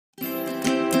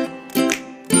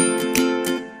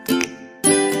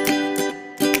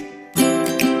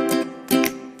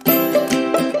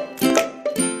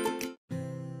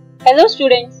Hello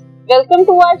students, welcome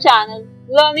to our channel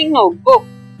Learning Notebook.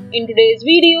 In today's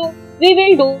video, we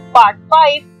will do part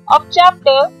 5 of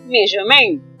chapter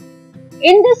Measurement.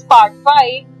 In this part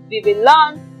 5, we will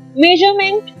learn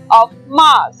measurement of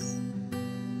mass.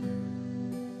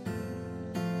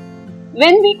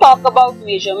 When we talk about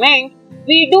measurement,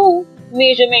 we do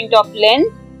measurement of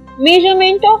length,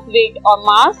 measurement of weight or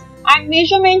mass and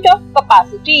measurement of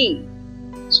capacity.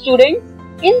 Students,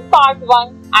 in part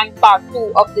 1 and part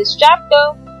 2 of this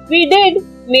chapter, we did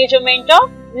measurement of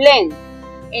length.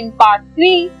 In part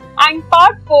 3 and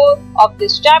part 4 of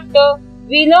this chapter,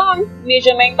 we learned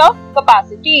measurement of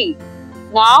capacity.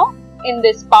 Now, in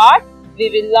this part, we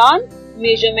will learn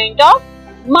measurement of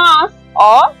mass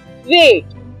or weight.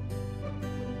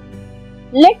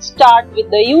 Let's start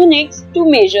with the units to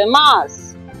measure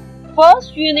mass.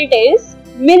 First unit is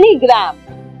milligram,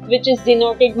 which is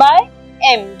denoted by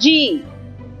mg.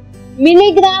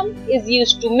 Milligram is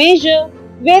used to measure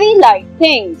very light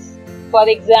things, for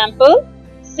example,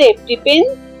 safety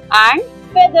pins and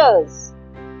feathers.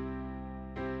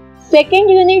 Second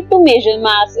unit to measure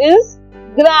mass is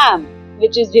gram,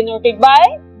 which is denoted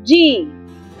by G.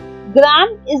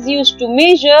 Gram is used to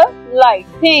measure light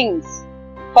things.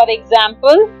 For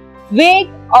example, weight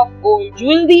of gold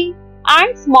jewelry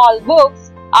and small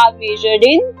books are measured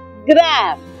in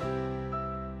gram.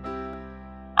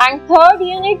 And third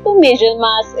unit to measure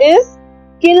mass is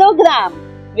kilogram,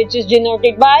 which is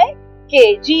denoted by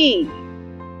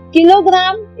kg.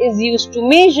 Kilogram is used to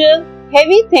measure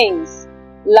heavy things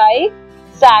like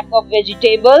sack of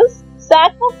vegetables,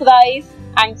 sack of rice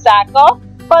and sack of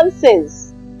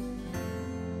pulses.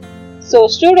 So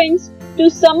students, to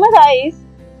summarize,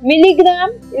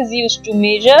 milligram is used to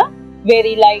measure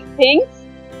very light things,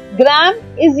 gram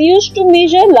is used to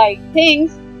measure light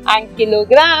things and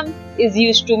kilogram is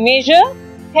used to measure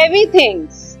heavy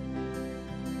things.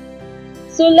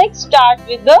 So let's start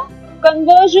with the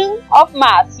conversion of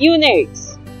mass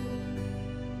units.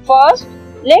 First,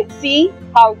 let's see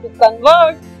how to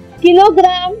convert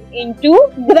kilogram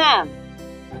into gram.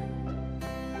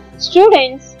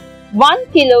 Students, 1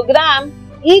 kilogram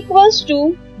equals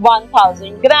to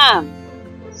 1000 gram.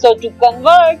 So to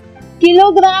convert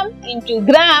kilogram into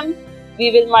gram,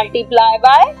 we will multiply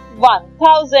by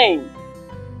 1000.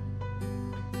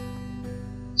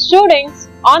 Students,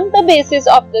 on the basis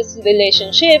of this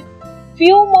relationship,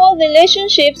 few more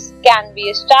relationships can be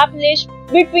established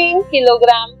between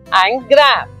kilogram and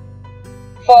gram.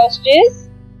 First is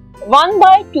 1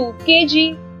 by 2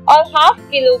 kg or half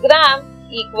kilogram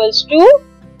equals to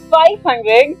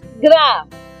 500 gram.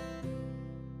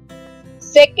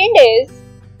 Second is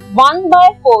 1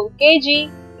 by 4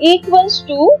 kg equals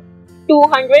to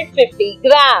 250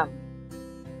 gram.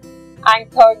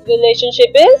 And third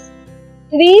relationship is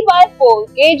 3 by 4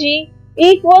 kg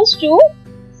equals to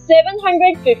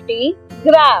 750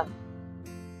 gram.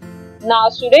 Now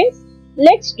students,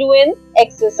 let's do an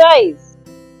exercise.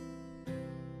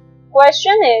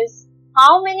 Question is,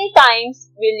 how many times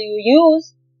will you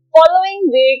use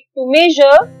following weight to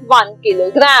measure 1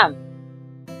 kilogram?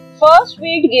 First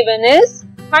weight given is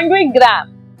 100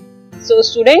 gram. So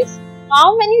students,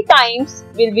 how many times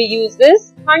will we use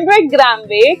this 100 gram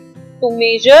weight to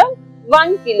measure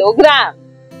 1 kilogram?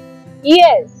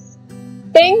 Yes,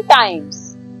 10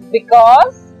 times,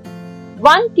 because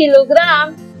 1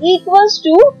 kilogram equals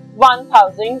to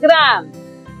 1000 gram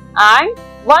and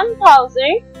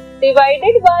 1000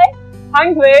 divided by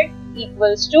 100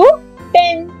 equals to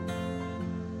 10.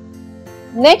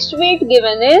 Next weight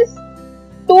given is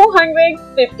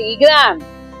 250 gram.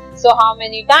 So how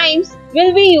many times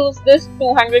will we use this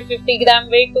 250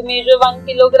 gram weight to measure 1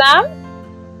 kilogram?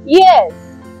 Yes,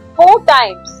 4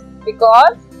 times,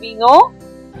 because we know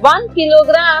 1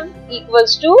 kilogram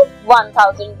equals to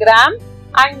 1000 gram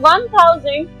and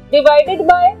 1000 divided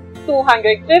by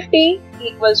 250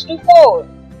 equals to 4.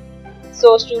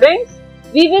 So students,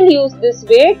 we will use this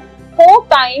weight 4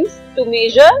 times to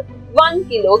measure 1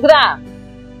 kilogram.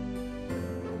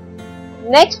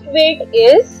 Next weight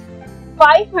is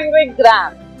 500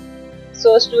 gram.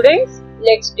 So students,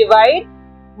 let's divide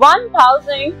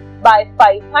 1000 by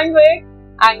 500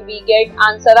 and we get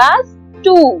answer as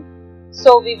 2.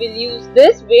 So we will use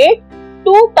this weight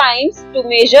 2 times to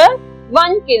measure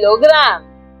 1 kilogram.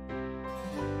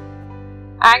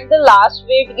 And the last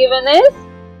weight given is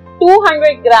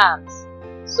 200 grams.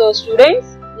 So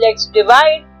students, let's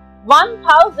divide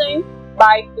 1000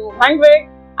 by 200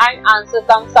 and answer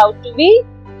comes out to be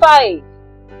 5.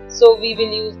 So we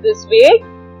will use this weight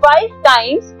 5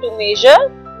 times to measure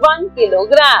 1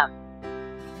 kilogram.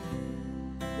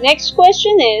 Next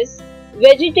question is,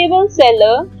 vegetable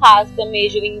seller has the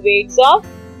measuring weights of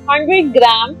 100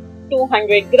 gram,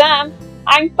 200 gram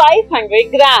and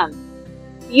 500 gram.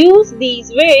 Use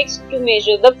these weights to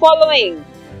measure the following.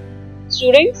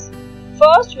 Students,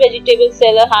 first vegetable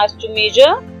seller has to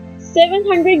measure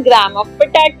 700 gram of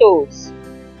potatoes.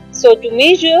 So to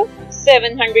measure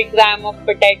 700 gram of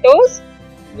potatoes,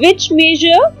 which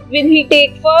measure will he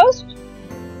take first?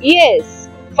 Yes,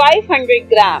 500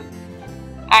 gram.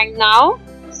 And now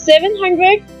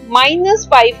 700 minus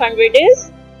 500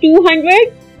 is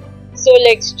 200. So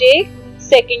let's take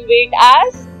second weight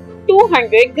as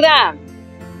 200 gram.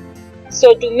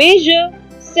 So to measure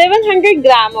 700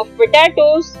 gram of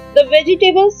potatoes, the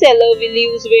vegetable seller will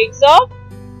use weights of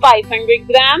 500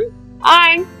 gram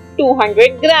and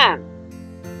 200 gram.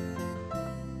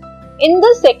 In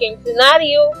the second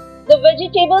scenario, the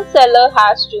vegetable seller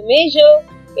has to measure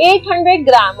 800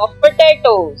 gram of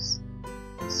potatoes.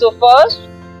 So first,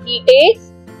 he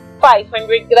takes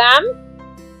 500 gram.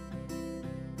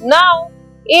 Now,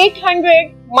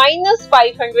 800 minus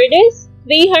 500 is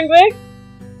 300.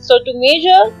 So to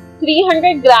measure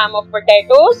 300 gram of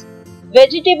potatoes,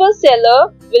 vegetable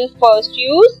seller will first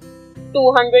use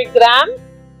 200 gram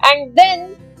and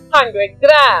then 100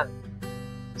 gram.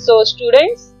 So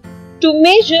students, to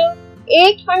measure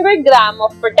 800 gram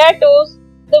of potatoes,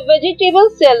 the vegetable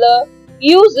seller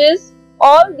uses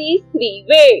all these three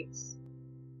weights.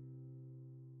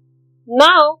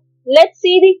 Now, let's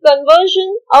see the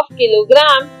conversion of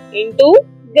kilogram into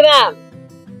gram.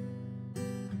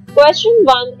 Question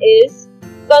 1 is,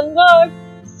 convert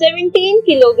 17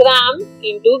 kilogram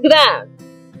into gram.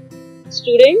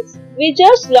 Students, we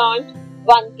just learnt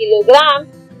 1 kilogram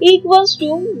equals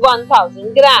to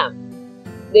 1000 gram.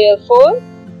 Therefore,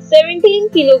 17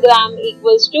 kilogram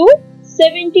equals to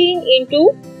 17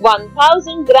 into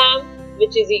 1000 gram,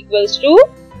 which is equals to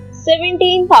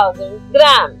 17,000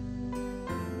 gram.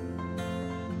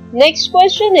 Next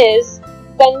question is,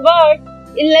 convert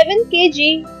 11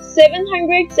 kg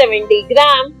 770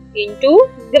 gram into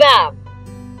gram.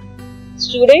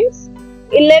 Students,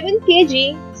 11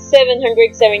 kg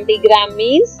 770 gram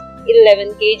means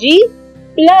 11 kg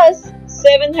plus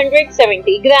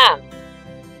 770 gram.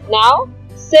 Now,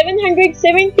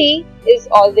 770 is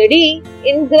already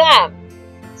in gram.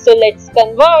 So, let's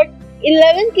convert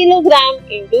 11 kilogram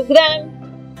into gram.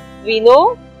 We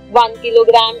know 1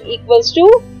 kilogram equals to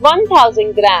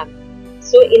 1000 gram.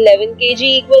 So, 11 kg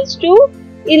equals to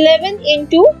 11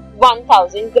 into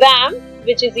 1000 gram,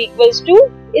 which is equals to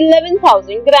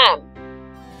 11,000 gram.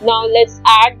 Now, let's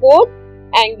add both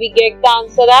and we get the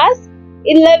answer as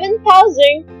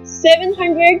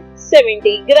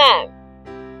 11,770 gram.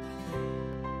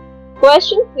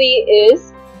 Question 3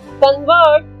 is,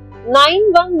 convert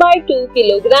 9/1/2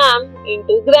 kilogram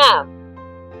into gram.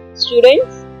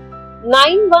 Students,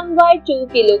 9/1/2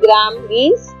 kilogram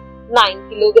means 9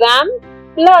 kilogram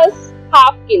plus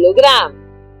half kilogram.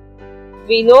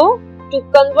 We know to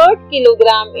convert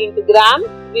kilogram into gram,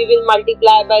 we will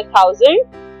multiply by 1000.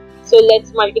 So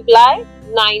let's multiply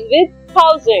 9 with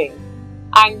 1000.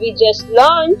 And we just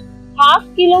learned half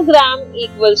kilogram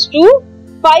equals to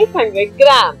 500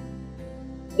 gram.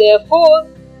 Therefore,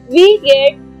 we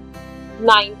get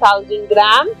 9000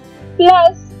 gram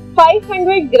plus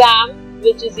 500 gram,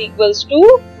 which is equals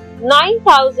to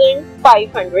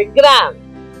 9500 gram.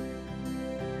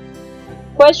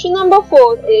 Question number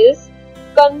 4 is,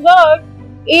 convert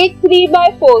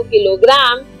 83/4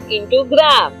 kilogram into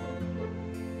gram.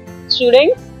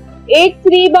 Students,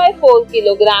 83/4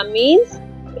 kilogram means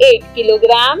 8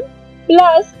 kilogram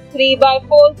plus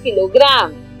 3/4 kilogram.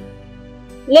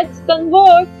 Let's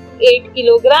convert 8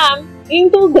 kilogram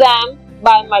into gram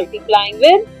by multiplying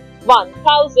with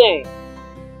 1000.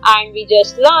 And we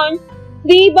just learned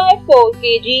 3/4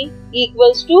 kg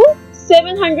equals to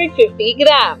 750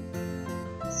 gram.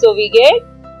 So we get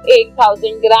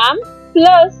 8000 gram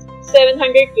plus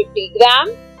 750 gram,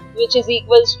 which is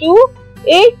equals to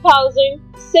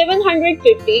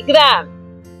 8750 gram.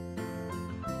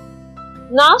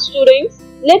 Now students,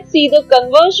 let's see the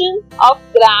conversion of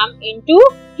gram into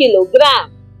kilogram.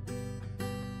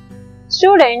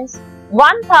 Students,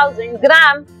 1000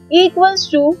 gram equals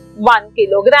to 1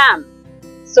 kilogram.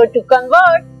 So to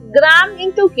convert gram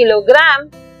into kilogram,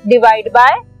 divide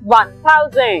by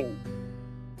 1000.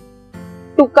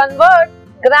 To convert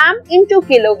gram into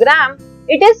kilogram,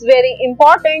 it is very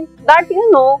important that you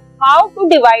know how to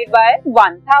divide by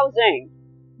 1000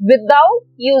 without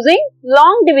using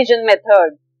long division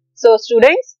method. So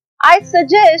students, I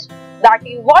suggest that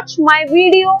you watch my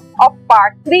video of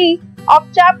part 3 of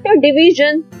chapter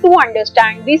division to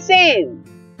understand the same.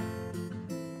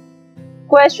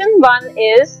 Question 1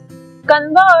 is,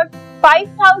 convert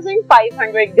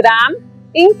 5500 gram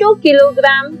into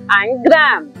kilogram and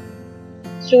gram.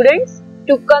 Students,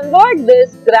 to convert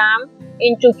this gram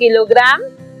into kilogram,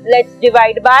 let's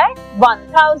divide by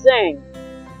 1000.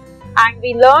 And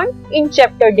we learned in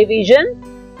chapter division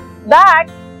that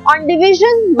on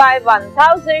division by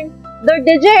 1000, the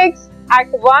digits at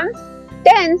ones,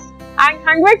 tens and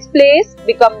hundreds place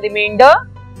become remainder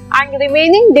and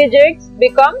remaining digits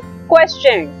become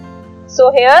question.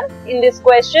 So here in this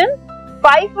question,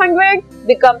 500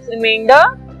 becomes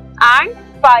remainder and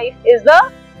 5 is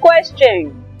the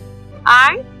question.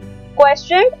 And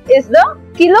question is the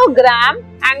kilogram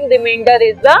and remainder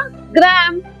is the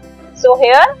gram. So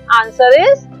here answer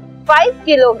is 5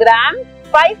 kilogram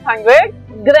 500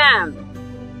 gram.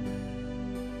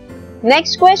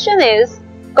 Next question is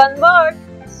convert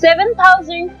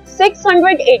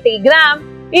 7680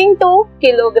 gram into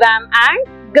kilogram and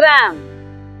gram.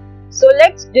 So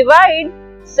let's divide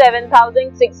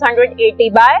 7680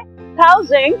 by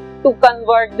 1000 to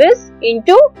convert this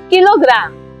into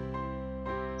kilogram.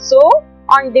 So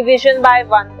on division by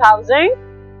 1000,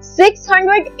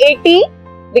 680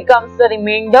 becomes the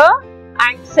remainder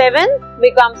and 7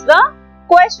 becomes the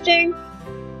question.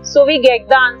 So we get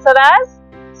the answer as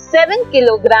 7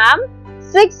 kilogram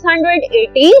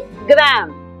 680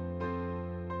 gram.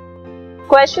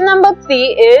 Question number 3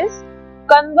 is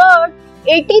convert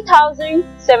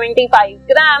 80,075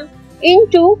 gram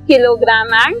into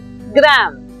kilogram and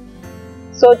gram.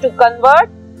 So to convert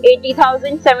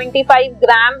 80,075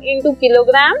 gram into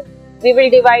kilogram, we will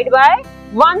divide by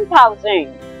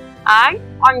 1000 and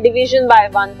on division by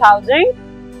 1000,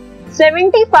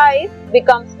 75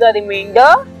 becomes the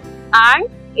remainder and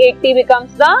 80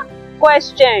 becomes the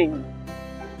question.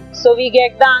 So we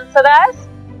get the answer as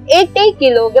 80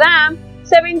 kilogram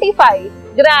 75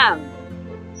 gram.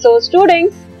 So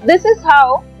students, this is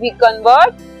how we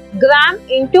convert gram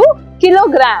into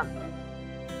kilogram.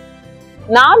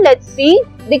 Now let's see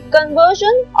the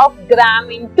conversion of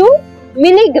gram into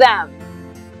milligram.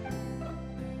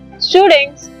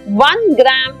 Students, 1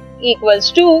 gram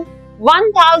equals to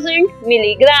 1000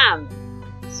 milligram.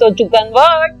 So to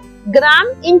convert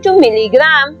gram into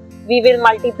milligram, we will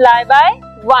multiply by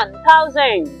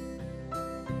 1000.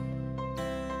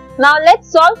 Now let's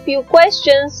solve few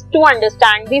questions to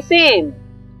understand the same.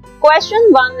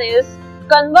 Question 1 is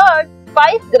convert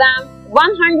 5 gram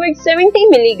 170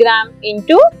 milligram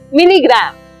into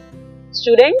milligram.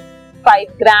 Students,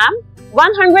 5 gram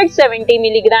 170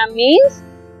 milligram means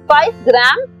 5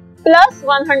 gram plus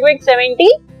 170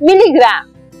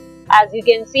 milligram. As you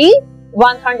can see,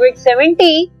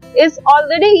 170 is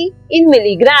already in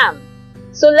milligram.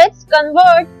 So let's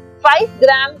convert 5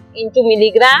 gram into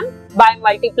milligram by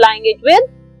multiplying it with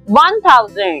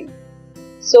 1000.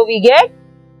 So we get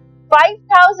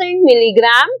 5000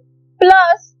 milligram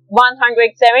plus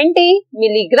 170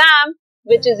 milligram,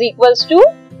 which is equals to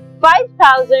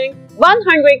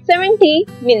 5170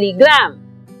 milligram.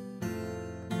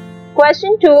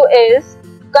 Question 2 is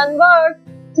convert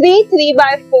 3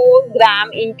 by 4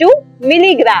 gram into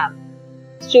milligram.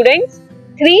 Students,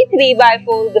 3 by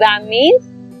 4 gram means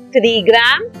 3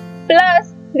 gram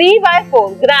plus 3 by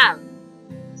 4 gram.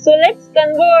 So let's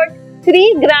convert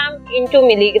 3 gram into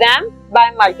milligram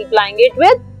by multiplying it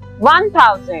with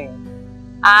 1000.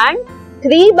 And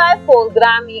 3 by 4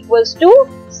 gram equals to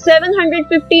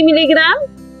 750 milligram.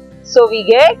 So we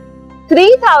get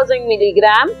 3000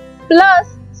 milligram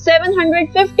plus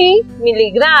 750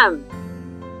 milligram.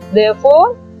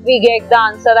 Therefore, we get the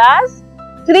answer as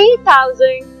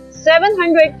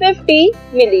 3750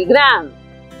 milligram.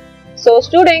 So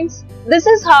students, this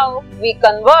is how we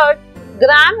convert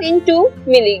gram into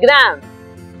milligram.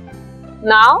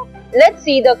 Now, let's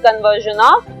see the conversion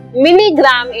of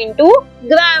milligram into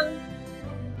gram.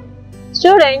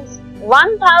 Students,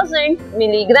 1000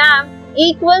 milligram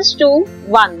equals to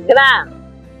 1 gram.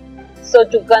 So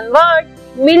to convert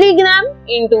milligram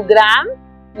into gram,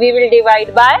 we will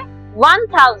divide by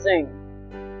 1000.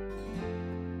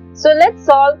 So let's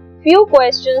solve few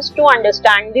questions to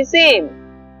understand the same.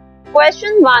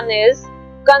 Question 1 is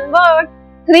convert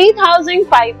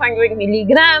 3500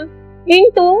 milligram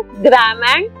into gram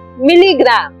and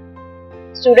milligram.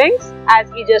 Students,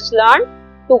 as we just learned,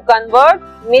 to convert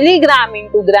milligram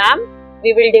into gram,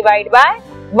 we will divide by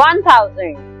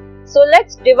 1000. So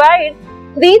let's divide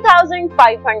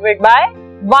 3500 by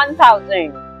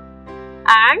 1000.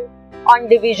 And on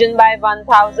division by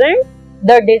 1000,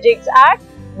 the digits at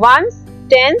ones,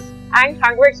 tens and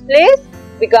hundreds place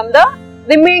become the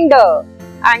remainder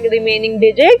and remaining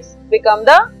digits become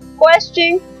the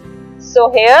question.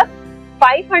 So here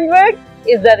 500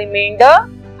 is the remainder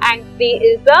and 3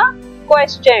 is the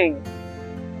question.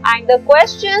 And the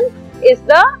question is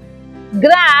the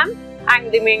gram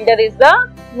and remainder is the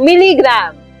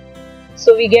milligram.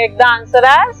 So we get the answer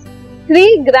as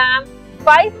 3 gram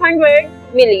 500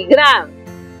 milligram.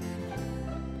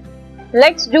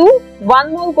 Let's do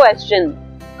one more question.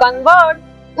 Convert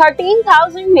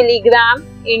 13,000 milligram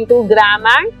into gram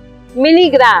and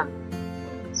milligram.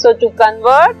 So to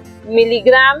convert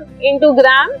milligram into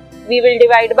gram, we will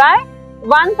divide by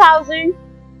 1000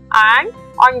 and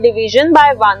on division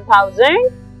by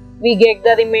 1000, we get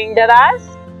the remainder as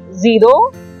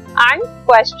 0 and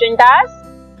quotient as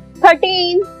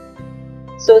 13.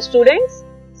 So students,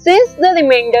 since the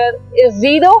remainder is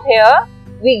 0 here,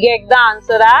 we get the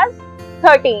answer as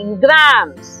 13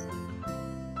 grams.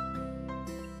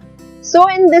 So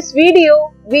in this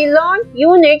video, we learned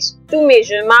units to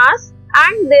measure mass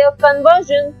and their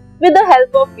conversion with the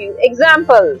help of few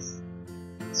examples.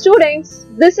 Students,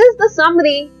 this is the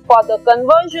summary for the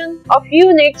conversion of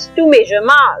units to measure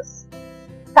mass.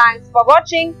 Thanks for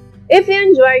watching. If you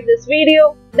enjoyed this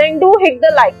video, then do hit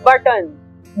the like button.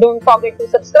 Don't forget to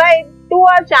subscribe to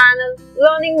our channel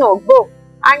Learning Notebook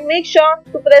and make sure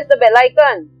to press the bell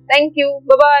icon. Thank you.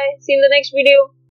 Bye-bye. See you in the next video.